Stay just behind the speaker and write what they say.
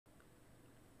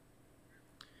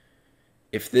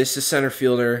If this is center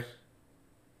fielder,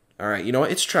 all right, you know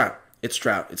what? It's Trout. It's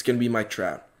Trout. It's going to be Mike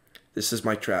Trout. This is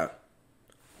Mike Trout.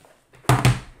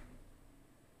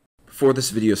 Before this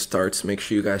video starts, make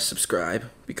sure you guys subscribe,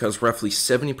 because roughly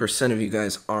 70% of you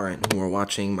guys aren't who are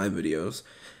watching my videos.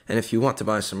 And if you want to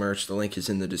buy some merch, the link is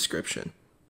in the description.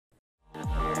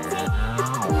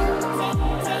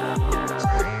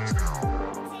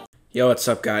 Yo, what's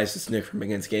up guys? It's Nick from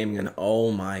Begins Gaming, and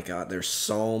oh my god, there's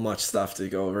so much stuff to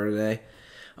go over today.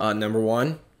 Number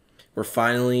one, we're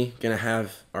finally going to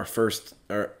have our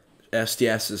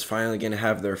SDS is finally going to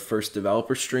have their first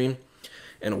developer stream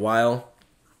in a while,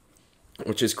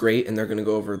 which is great, and they're going to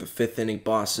go over the 5th inning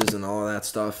bosses and all of that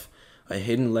stuff, a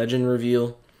hidden legend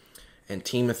reveal, and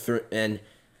Team Affinity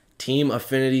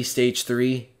Stage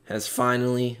 3 has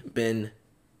finally been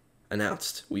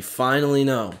announced. We finally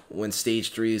know when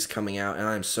Stage 3 is coming out, and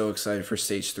I'm so excited for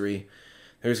Stage 3.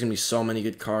 There's going to be so many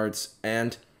good cards,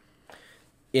 and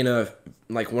in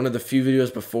one of the few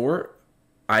videos before,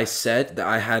 I said that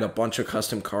I had a bunch of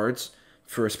custom cards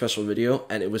for a special video,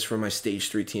 and it was for my Stage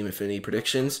 3 Team Affinity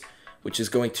predictions, which is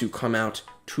going to come out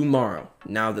tomorrow.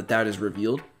 Now that that is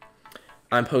revealed,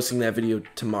 I'm posting that video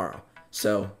tomorrow,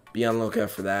 so be on the lookout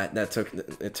for that.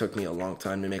 It took me a long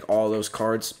time to make all those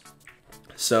cards,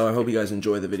 so I hope you guys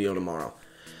enjoy the video tomorrow.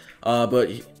 But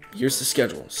here's the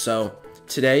schedule. So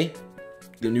today,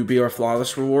 the new BR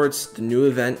Flawless rewards, the new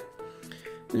event,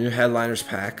 the new Headliners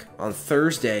pack. On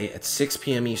Thursday at 6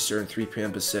 p.m. Eastern, 3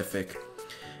 p.m. Pacific,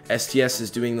 STS is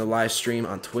doing the live stream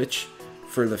on Twitch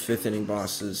for the 5th inning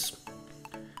bosses.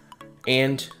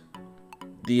 And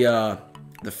the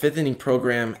 5th inning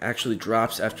program actually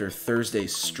drops after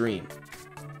Thursday's stream,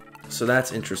 so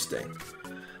that's interesting.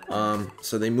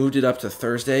 So they moved it up to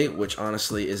Thursday, which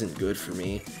honestly isn't good for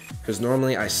me, because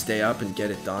normally I stay up and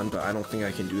get it done, but I don't think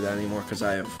I can do that anymore because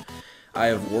I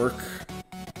have work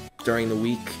during the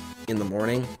week in the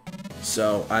morning,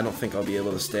 so I don't think I'll be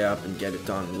able to stay up and get it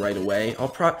done right away.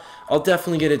 I'll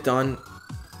definitely get it done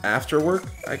after work,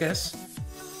 I guess,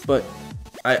 but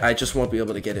I just won't be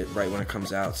able to get it right when it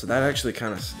comes out, so that actually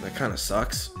kind of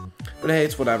sucks. But hey,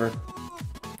 it's whatever.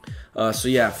 So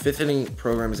yeah, 5th inning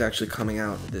program is actually coming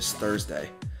out this Thursday,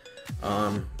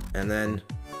 and then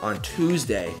on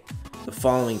Tuesday, the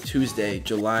following Tuesday,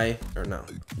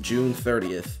 June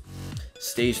 30th,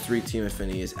 Stage 3 Team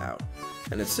Affinity is out,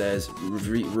 and it says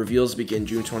reveals begin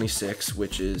June 26th,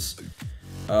 which is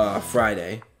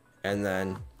Friday, and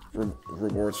then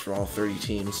rewards for all 30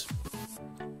 teams.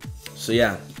 So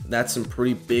yeah, that's some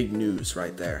pretty big news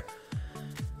right there.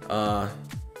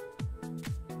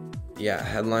 Yeah,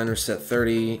 Headliner set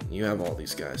 30, you have all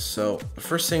these guys. So the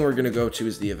first thing we're going to go to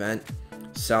is the event,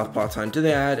 Southpaw time. Do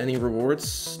they add any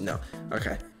rewards? No.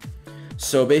 Okay.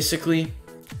 So basically,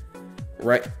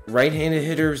 right-handed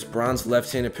hitters, bronze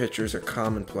left-handed pitchers are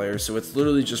common players. So it's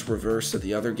literally just reverse of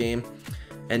the other game.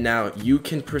 And now you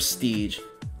can prestige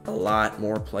a lot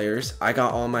more players. I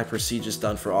got all my prestiges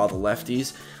done for all the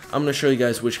lefties. I'm going to show you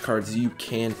guys which cards you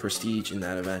can prestige in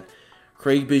that event.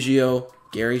 Craig Biggio,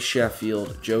 Gary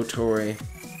Sheffield, Joe Torre,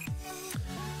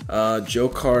 Joe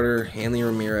Carter, Hanley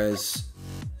Ramirez,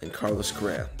 and Carlos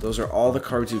Correa. Those are all the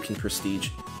cards you can prestige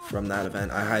from that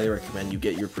event. I highly recommend you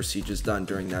get your prestiges done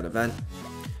during that event.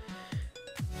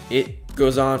 It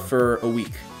goes on for a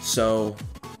week, so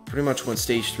pretty much when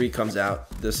Stage 3 comes out,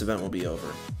 this event will be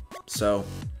over. So,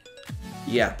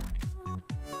 yeah.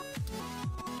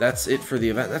 That's it for the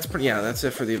event. That's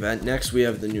it for the event. Next, we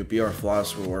have the new BR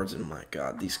Flawless rewards, and my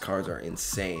god, these cards are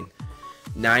insane.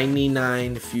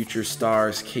 99 future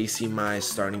stars, Casey Mize,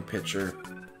 starting pitcher.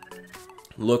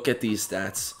 Look at these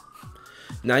stats.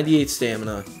 98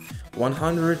 stamina,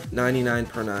 199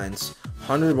 per 9s,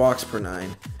 100 walks per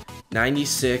 9,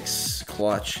 96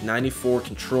 clutch, 94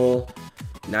 control,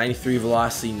 93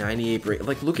 velocity, 98 break.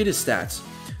 Like, look at his stats.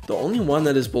 The only one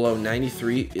that is below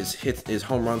 93 is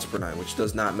home runs per 9, which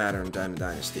does not matter in Diamond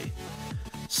Dynasty.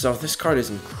 So this card is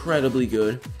incredibly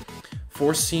good.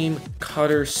 4-seam,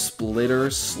 cutter, splitter,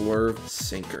 slurve,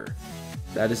 sinker.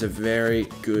 That is a very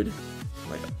good,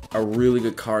 a really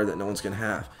good card that no one's going to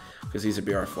have, because he's a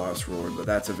BR Flawless reward, but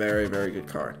that's a very, very good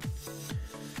card.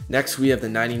 Next, we have the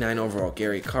 99 overall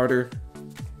Gary Carter,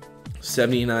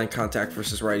 79 contact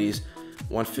versus righties,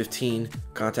 115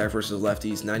 contact versus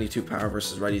lefties, 92 power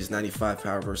versus righties, 95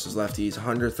 power versus lefties,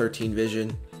 113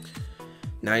 vision,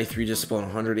 93 discipline,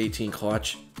 118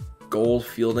 clutch, gold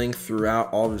fielding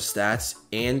throughout all of his stats,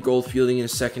 and gold fielding in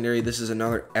his secondary. This is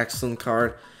another excellent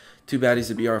card. Too bad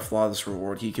he's a BR Flawless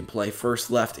reward. He can play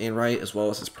first, left, and right, as well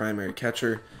as his primary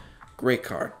catcher. Great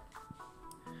card.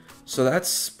 So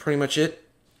that's pretty much it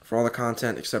for all the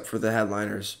content except for the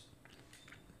headliners.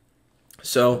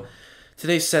 So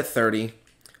Today's set 30,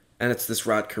 and it's this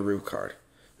Rod Carew card.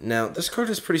 Now, this card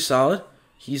is pretty solid.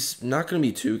 He's not going to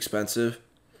be too expensive,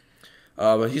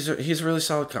 but he's a really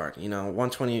solid card. You know,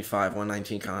 125,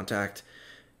 119 contact,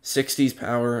 60s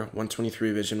power,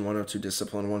 123 vision, 102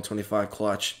 discipline, 125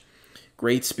 clutch.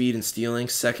 Great speed and stealing.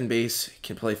 Second base,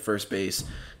 can play first base.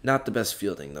 Not the best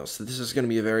fielding, though, so this is going to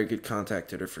be a very good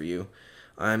contact hitter for you.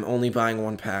 I'm only buying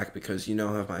one pack because you know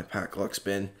how my pack luck's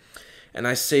been. And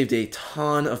I saved a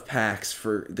ton of packs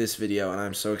for this video, and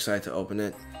I'm so excited to open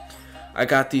it. I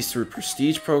got these through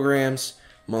prestige programs,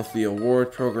 monthly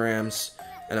award programs,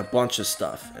 and a bunch of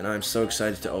stuff. And I'm so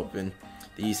excited to open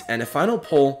these. And if I don't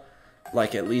pull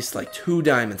like at least like 2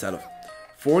 diamonds out of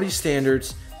 40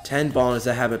 standards, 10 ball is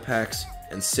a habit packs,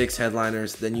 and 6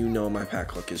 headliners, then you know my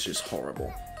pack luck is just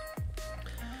horrible.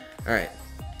 Alright.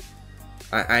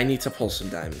 I need to pull some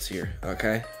diamonds here,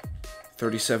 okay?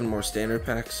 37 more standard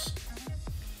packs.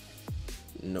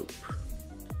 Nope.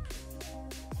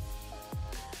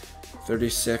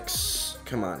 36.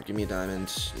 Come on, give me a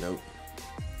diamond. Nope.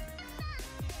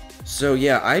 So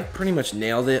yeah, I pretty much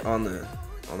nailed it on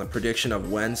the prediction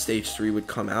of when Stage 3 would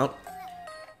come out.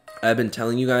 I've been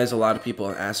telling you guys, a lot of people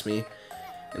have asked me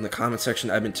in the comment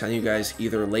section, I've been telling you guys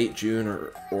either late June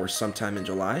or sometime in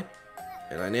July.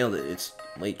 And I nailed it. It's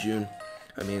late June.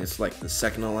 I mean, it's like the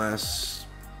second to last,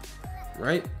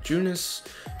 right? June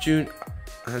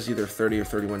has either 30 or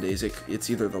 31 days. It's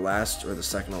either the last or the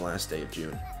second to last day of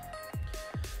June.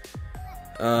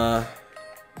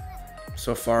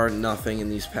 So far, nothing in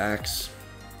these packs.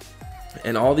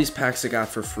 And all these packs I got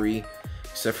for free,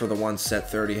 except for the one set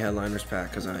 30 headliners pack,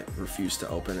 because I refuse to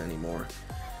open anymore.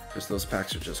 Because those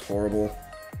packs are just horrible.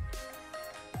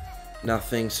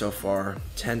 Nothing so far.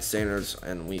 10 standards,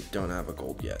 and we don't have a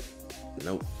gold yet.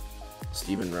 Nope.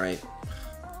 Stephen Wright.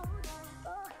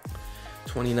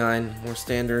 29 more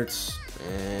standards,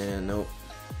 and nope.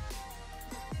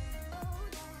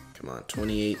 Come on,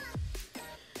 28.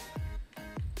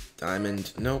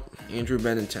 Diamond, nope. Andrew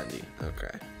Benintendi,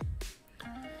 okay.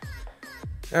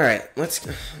 All right, let's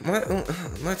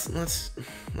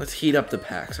heat up the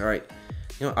packs. All right,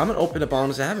 you know, I'm gonna open a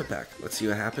bonus habit pack. Let's see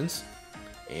what happens.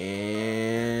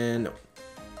 And nope.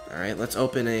 All right, let's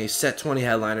open a set 20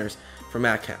 headliners for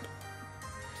Matt Kemp.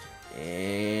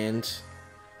 And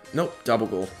nope, double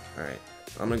gold. All right,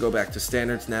 I'm gonna go back to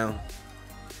standards now.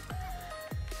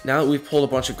 Now that we've pulled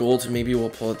a bunch of golds, maybe we'll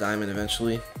pull a diamond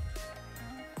eventually.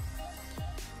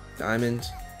 Diamond,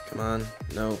 come on.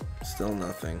 No, still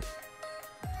nothing.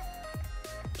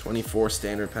 24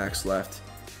 standard packs left.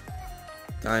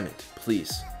 Diamond,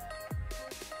 please.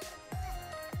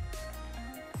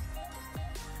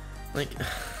 Like,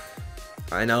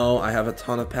 I know I have a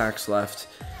ton of packs left.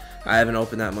 I haven't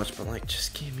opened that much, but like,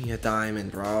 just give me a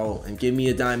diamond, bro. And give me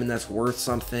a diamond that's worth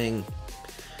something.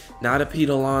 Not a Pete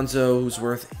Alonso who's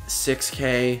worth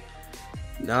 6K.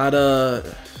 Not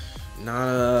a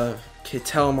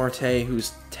Ketel Marte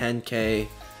who's 10K.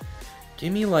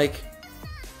 Give me like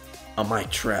a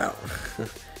Mike Trout.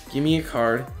 Give me a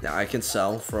card that I can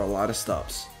sell for a lot of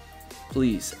stubs.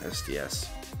 Please, SDS.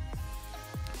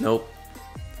 Nope.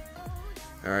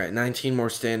 Alright, 19 more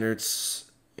standards.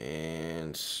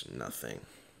 And nothing.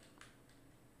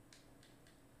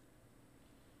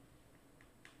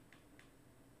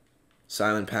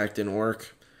 Silent pack didn't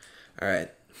work.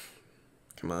 Alright.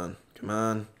 Come on. Come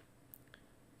on.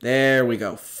 There we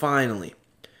go. Finally.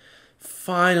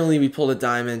 Finally, we pulled a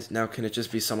diamond. Now, can it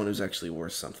just be someone who's actually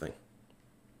worth something?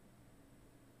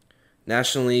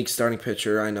 National League starting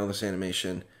pitcher. I know this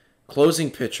animation. Closing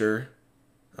pitcher.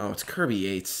 Oh, it's Kirby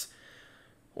Yates.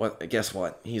 What? Guess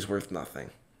what? He's worth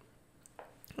nothing.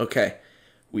 Okay.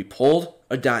 We pulled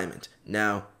a diamond.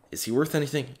 Now, is he worth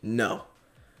anything? No.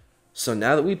 So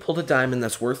now that we pulled a diamond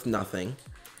that's worth nothing,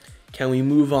 can we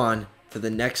move on to the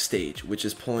next stage, which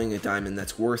is pulling a diamond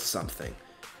that's worth something?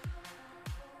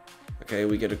 Okay,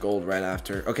 we get a gold right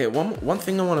after. Okay, one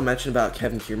thing I want to mention about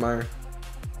Kevin Kiermaier.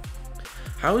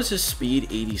 How is his speed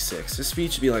 86? His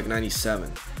speed should be like 97.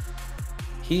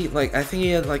 I think he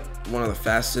had like one of the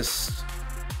fastest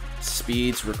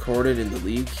speeds recorded in the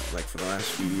league, like for the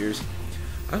last few years.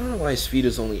 I don't know why his speed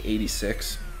is only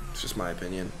 86. It's just my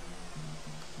opinion.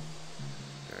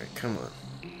 Alright, come on.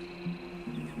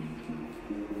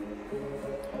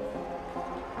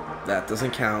 That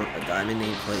doesn't count. A diamond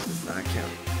nameplate does not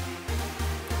count.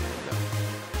 There we go.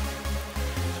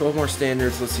 12 more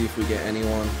standards. Let's see if we get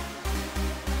anyone.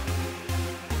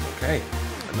 Okay,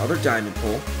 another diamond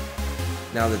pull.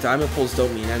 Now the diamond pulls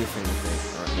don't mean anything with it.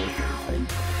 Aren't worth anything.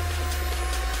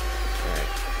 Alright,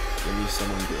 give me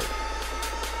someone good.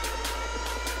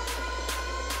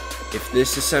 If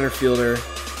this is center fielder,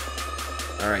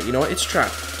 Alright, you know what? It's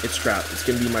Trout. It's Trout. It's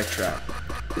gonna be my Trout.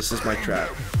 This is my Trout.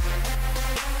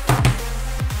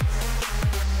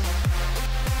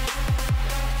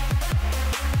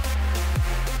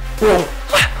 Bro,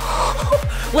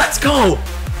 let's go!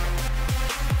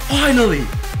 Finally!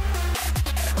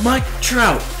 Mike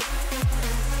Trout.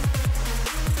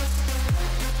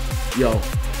 Yo,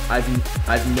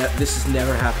 this has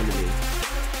never happened to me.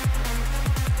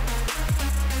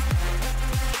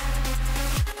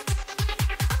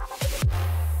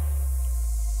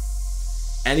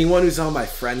 Anyone who's on my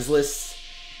friends list,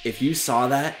 if you saw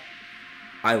that,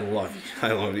 I love you.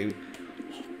 I love you.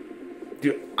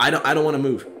 Dude, I don't want to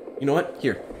move. You know what?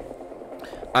 Here.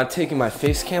 I'm taking my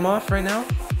face cam off right now,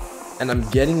 and I'm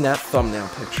getting that thumbnail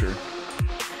picture.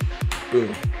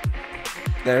 Boom.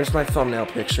 There's my thumbnail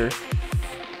picture.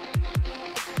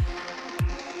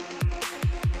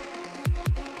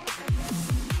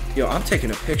 Yo, I'm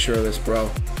taking a picture of this, bro.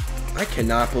 I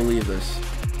cannot believe this.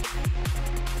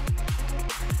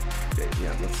 Okay,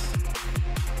 yeah, let's...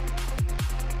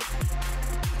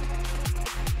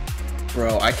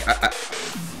 Bro,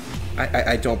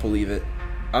 I don't believe it.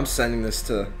 I'm sending this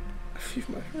to a few of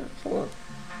my friends. Hold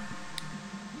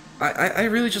on. I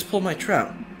really just pulled my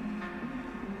Trout.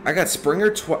 I got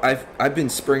Springer I've been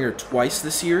Springer twice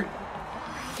this year.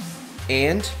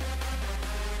 And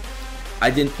I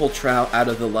didn't pull Trout out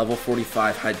of the level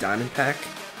 45 high diamond pack.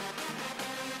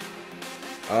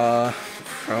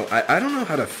 Bro, I don't know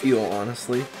how to feel,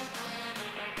 honestly.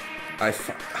 I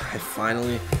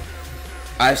finally...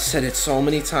 I've said it so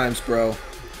many times, bro.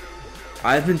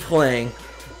 I've been playing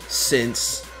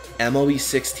since MLB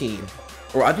 16.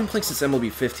 Or I've been playing since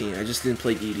MLB 15. I just didn't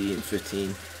play ED in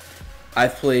 15.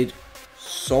 I've played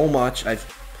so much. I've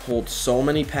pulled so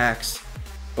many packs.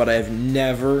 But I've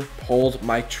never pulled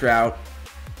Mike Trout.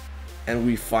 And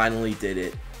we finally did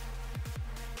it.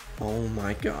 Oh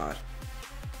my god.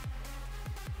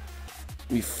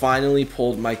 We finally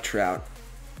pulled Mike Trout.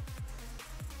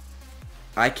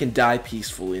 I can die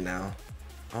peacefully now.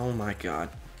 Oh my god.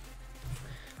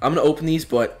 I'm going to open these,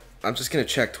 but I'm just going to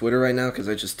check Twitter right now because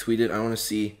I just tweeted. I want to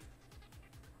see.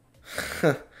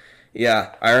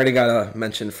 Yeah, I already got a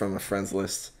mention from a friends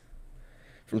list.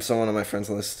 From someone on my friends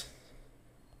list.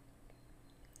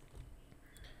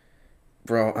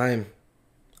 Bro,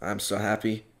 I'm so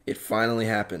happy. It finally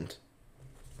happened.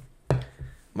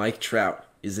 Mike Trout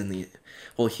is in the...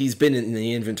 Well, he's been in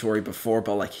the inventory before,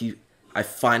 but like I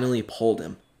finally pulled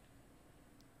him.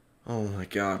 Oh my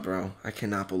god, bro. I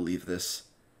cannot believe this.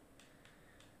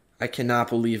 I cannot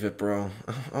believe it, bro.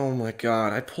 Oh my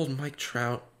god. I pulled Mike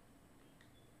Trout.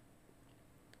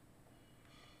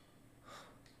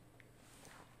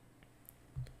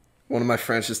 One of my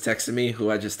friends just texted me,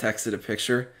 who I just texted a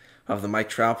picture of the Mike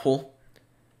Trout pull.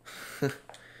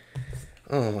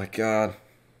 Oh my god.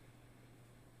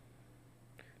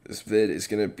 This vid is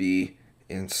going to be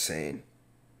insane.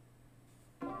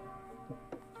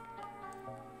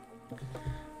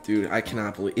 Dude, I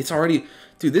cannot believe... It's already...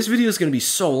 Dude, this video is going to be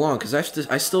so long because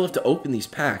I still have to open these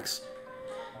packs.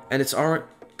 And it's already...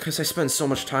 Because I spend so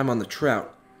much time on the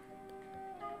Trout.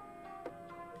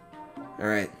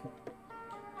 Alright.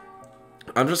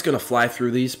 I'm just going to fly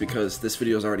through these because this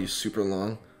video is already super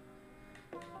long.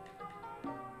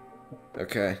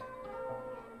 Okay.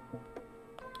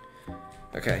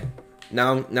 Okay.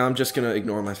 Now I'm just going to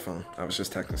ignore my phone. I was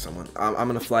just texting someone. I'm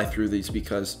going to fly through these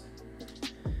because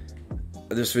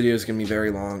this video is going to be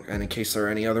very long. And in case there are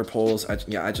any other polls,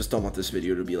 I just don't want this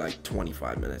video to be like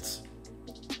 25 minutes.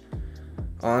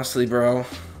 Honestly, bro,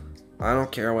 I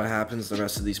don't care what happens the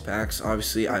rest of these packs.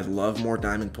 Obviously, I love more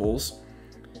diamond pulls.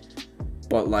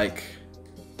 But like,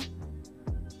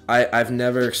 I've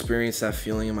never experienced that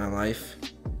feeling in my life.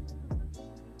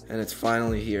 And it's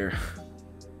finally here.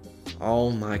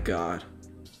 Oh my god.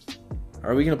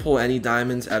 Are we going to pull any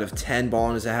diamonds out of 10 ball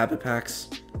in his habit packs?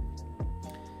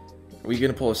 Are we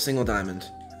going to pull a single diamond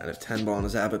out of 10 ball in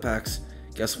his habit packs?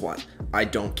 Guess what? I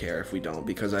don't care if we don't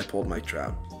because I pulled Mike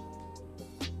Trout.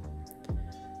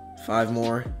 5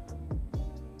 more.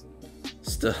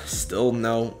 Still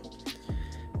no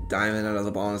diamond out of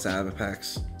the ball in his habit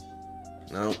packs.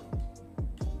 Nope.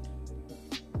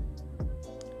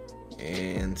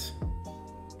 And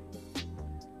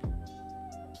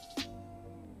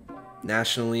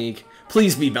National League.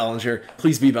 Please be Bellinger.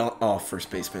 Please be Oh, first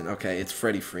baseman. Okay, it's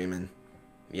Freddie Freeman.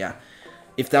 Yeah.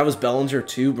 If that was Bellinger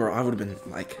too, bro, I would have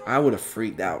been like, I would have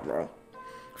freaked out, bro.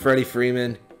 Freddie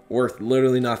Freeman, worth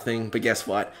literally nothing, but guess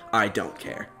what? I don't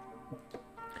care.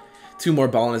 2 more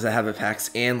ball in his habit packs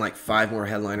and like 5 more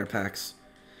headliner packs.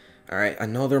 Alright,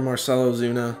 another Marcelo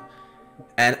Ozuna.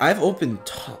 And I've opened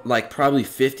like probably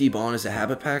 50 bonus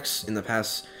habit packs in the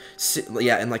past,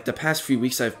 in like the past few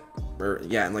weeks in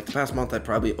like the past month I've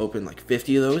probably opened like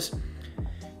 50 of those.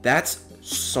 That's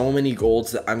so many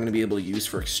golds that I'm going to be able to use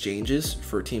for exchanges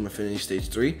for Team Affinity Stage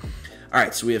 3.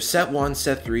 Alright, so we have set 1,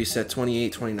 set 3, set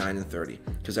 28, 29, and 30.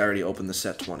 Because I already opened the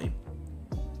set 20.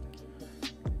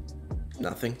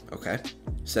 Nothing. Okay.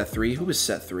 Set 3. Who was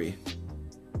set 3?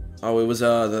 Oh, it was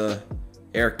the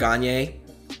Eric Gagne.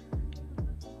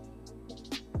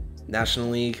 National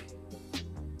League.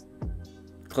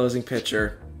 Closing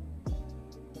pitcher.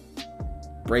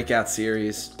 Breakout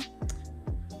series.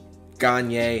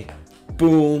 Gagne.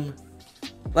 Boom.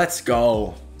 Let's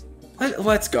go.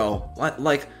 Let's go.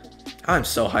 Like, I'm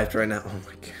so hyped right now. Oh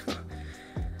my god.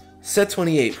 Set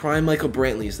 28. Prime Michael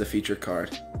Brantley is the featured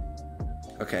card.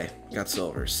 Okay, got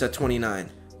silver. Set 29.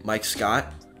 Mike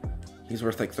Scott. He's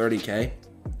worth like 30k.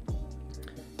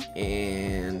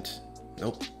 And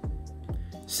nope.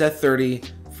 Set 30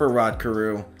 for Rod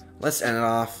Carew. Let's end it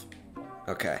off.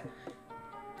 Okay.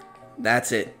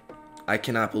 That's it. I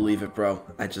cannot believe it, bro.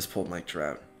 I just pulled Mike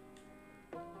Trout.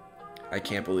 I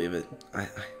can't believe it. I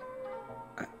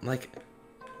like,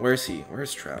 where's he?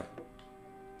 Where's Trout?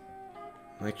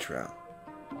 Mike Trout.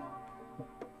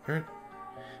 Where?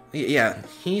 Yeah,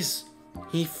 he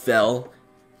fell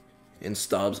in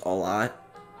stubs a lot.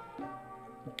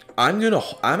 I'm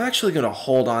actually gonna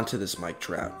hold on to this Mike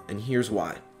Trout, and here's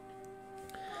why.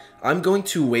 I'm going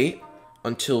to wait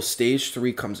until Stage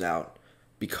 3 comes out,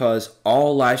 because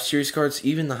all live series cards,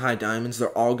 even the high diamonds, they're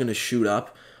all gonna shoot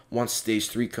up once Stage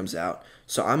 3 comes out.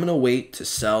 So I'm gonna wait to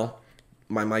sell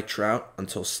my Mike Trout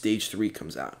until Stage 3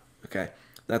 comes out. Okay,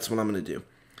 that's what I'm gonna do.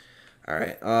 All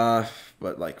right,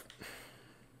 but like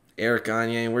Eric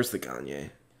Gagne, where's the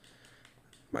Gagne?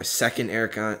 My second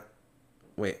Eric Gagne.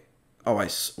 Wait. Oh, I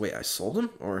sold him?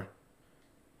 Or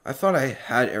I thought I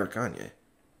had Eric Gagne.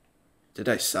 Did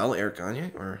I sell Eric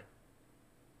Gagne? Or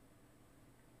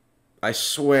I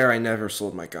swear I never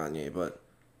sold my Gagne, but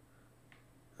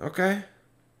okay.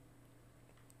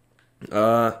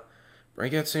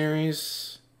 Breakout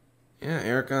series. Yeah,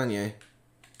 Eric Gagne.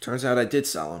 Turns out I did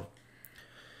sell him.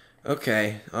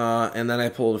 Okay, and then I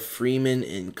pulled Freeman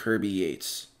and Kirby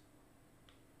Yates.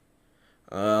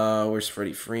 Where's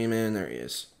Freddie Freeman? There he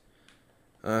is.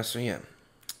 So yeah,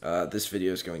 this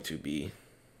video is going to be,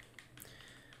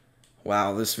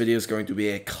 wow, this video is going to be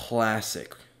a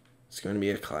classic. It's going to be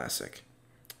a classic.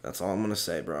 That's all I'm going to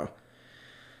say, bro.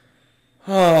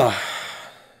 Oh,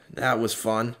 that was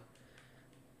fun.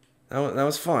 That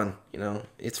was fun, you know.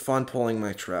 It's fun pulling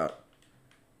my Trout.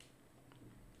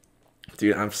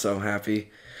 Dude, I'm so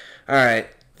happy. Alright,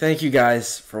 thank you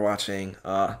guys for watching.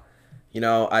 You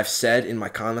know, I've said in my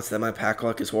comments that my pack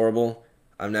luck is horrible.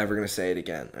 I'm never going to say it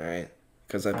again, alright?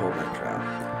 Because I pulled my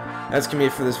Trout. That's going to be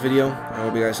it for this video. I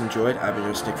hope you guys enjoyed. I've been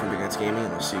your Stick from Big Guys Gaming,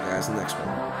 and I'll see you guys in the next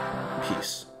one.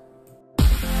 Peace.